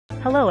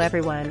Hello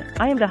everyone,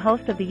 I am the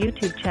host of the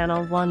YouTube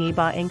channel Wang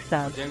Yibo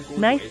ENGSUB.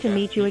 Nice to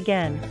meet you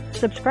again.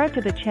 Subscribe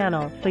to the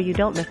channel so you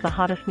don't miss the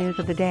hottest news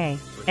of the day.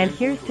 And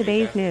here's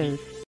today's news.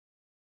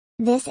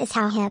 This is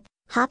how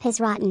hip-hop is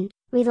rotten,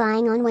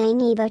 relying on Wang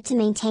Yibo to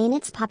maintain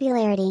its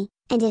popularity,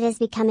 and it is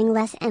becoming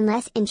less and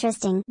less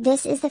interesting.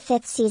 This is the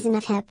 5th season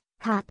of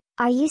hip-hop.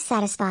 Are you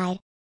satisfied?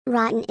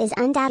 Rotten is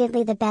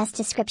undoubtedly the best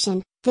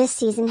description. This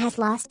season has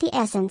lost the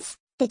essence.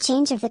 The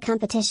change of the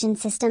competition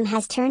system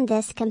has turned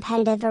this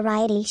competitive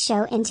variety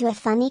show into a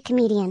funny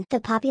comedian. The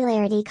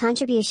popularity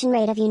contribution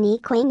rate of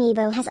UNIQ Wang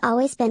Yibo has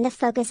always been the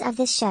focus of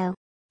this show.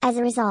 As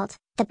a result,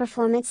 the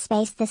performance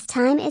space this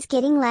time is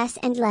getting less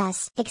and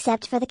less.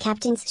 Except for the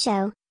captain's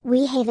show,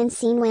 we haven't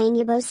seen Wang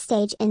Yibo's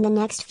stage in the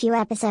next few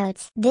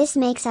episodes. This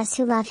makes us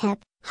who love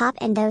hip-hop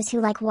and those who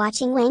like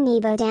watching Wang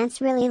Yibo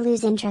dance really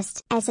lose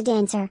interest. As a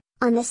dancer,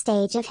 on the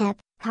stage of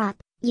hip-hop,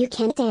 you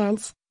can't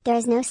dance, there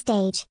is no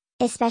stage.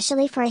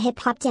 Especially for a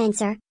hip-hop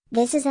dancer,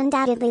 this is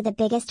undoubtedly the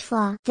biggest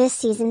flaw. This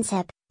season's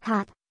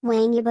hip-hop,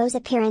 Wang Yibo's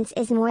appearance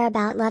is more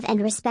about love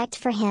and respect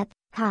for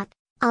hip-hop.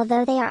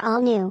 Although they are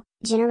all new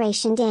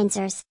generation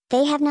dancers,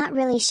 they have not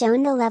really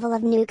shown the level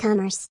of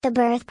newcomers. The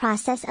birth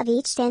process of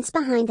each dance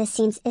behind the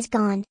scenes is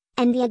gone,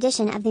 and the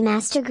addition of the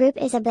master group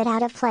is a bit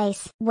out of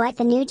place. What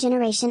the new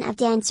generation of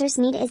dancers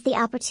need is the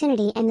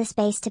opportunity and the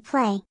space to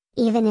play.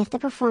 Even if the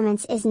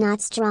performance is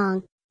not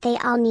strong, they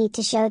all need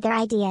to show their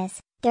ideas.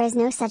 There is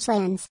no such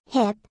lens.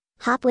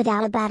 Hip-hop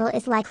without a battle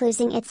is like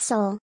losing its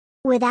soul.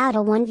 Without a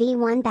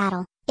 1v1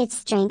 battle, its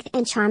strength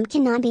and charm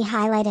cannot be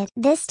highlighted.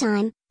 This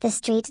time, the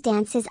street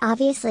dance is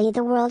obviously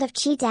the world of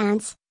chi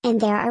dance,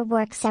 and there are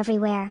works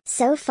everywhere.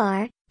 So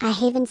far, I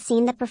haven't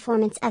seen the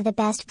performance of the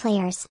best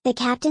players. The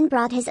captain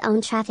brought his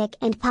own traffic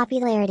and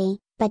popularity,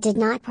 but did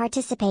not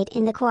participate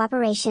in the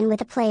cooperation with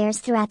the players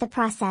throughout the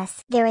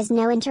process. There is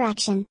no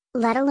interaction,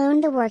 let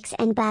alone the works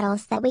and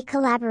battles that we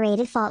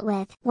collaborated fought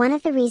with. One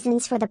of the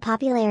reasons for the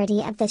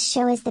popularity of this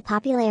show is the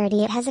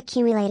popularity it has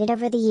accumulated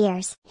over the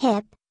years.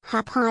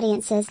 Hip-hop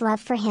audiences' love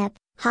for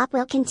hip-hop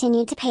will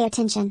continue to pay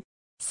attention.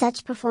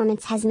 Such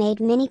performance has made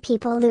many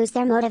people lose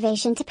their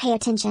motivation to pay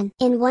attention.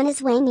 In One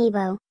is Wang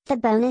Yibo, the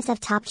bonus of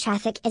top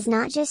traffic is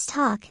not just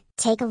talk.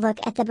 Take a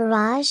look at the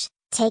barrage,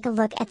 take a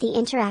look at the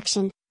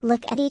interaction,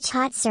 look at each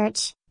hot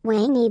search.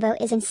 Wang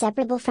Yibo is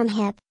inseparable from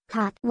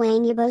hip-hop.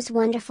 Wang Yibo's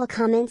wonderful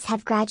comments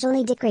have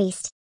gradually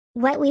decreased.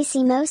 What we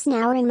see most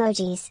now are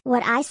emojis.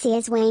 What I see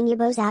is Wang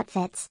Yibo's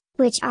outfits,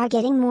 which are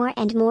getting more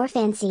and more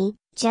fancy,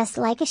 just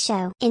like a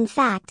show. In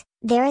fact,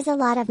 there is a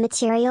lot of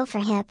material for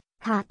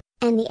hip-hop,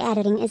 and the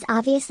editing is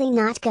obviously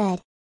not good.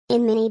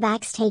 In many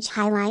backstage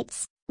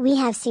highlights, we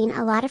have seen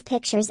a lot of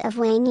pictures of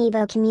Wang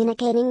Yibo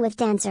communicating with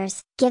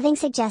dancers, giving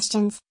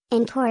suggestions,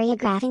 and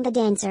choreographing the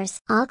dancers.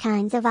 All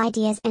kinds of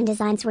ideas and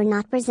designs were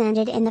not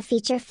presented in the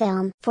feature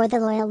film. For the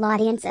loyal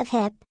audience of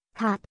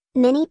hip-hop,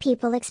 many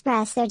people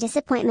express their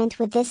disappointment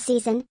with this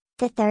season.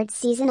 The 3rd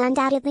season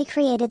undoubtedly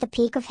created the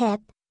peak of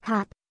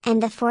hip-hop,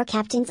 and the 4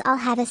 captains all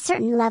have a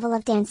certain level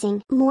of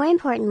dancing. More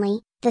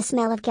importantly, the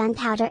smell of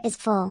gunpowder is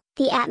full,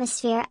 the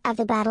atmosphere of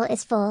the battle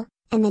is full,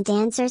 and the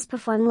dancers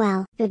perform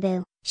well.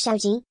 Bubu,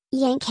 Shoji,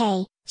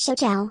 Yankei,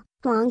 Shouchao,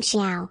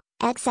 Guangxiao,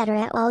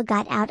 etc. all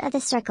got out of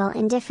the circle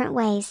in different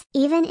ways.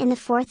 Even in the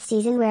 4th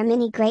season where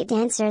many great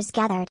dancers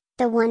gathered,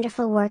 the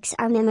wonderful works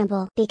are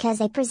memorable because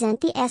they present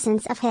the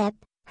essence of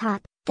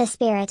hip-hop, the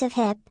spirit of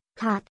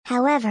hip-hop.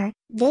 However,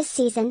 this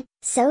season,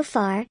 so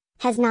far,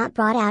 has not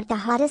brought out the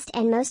hottest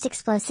and most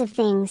explosive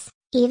things.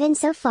 Even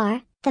so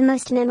far, the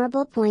most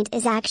memorable point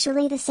is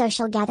actually the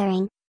social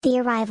gathering. The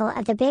arrival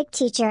of the big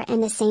teacher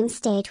and the same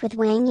stage with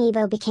Wang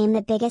Yibo became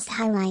the biggest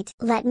highlight.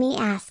 Let me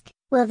ask,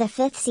 will the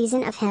 5th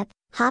season of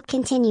hip-hop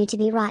continue to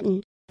be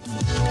rotten?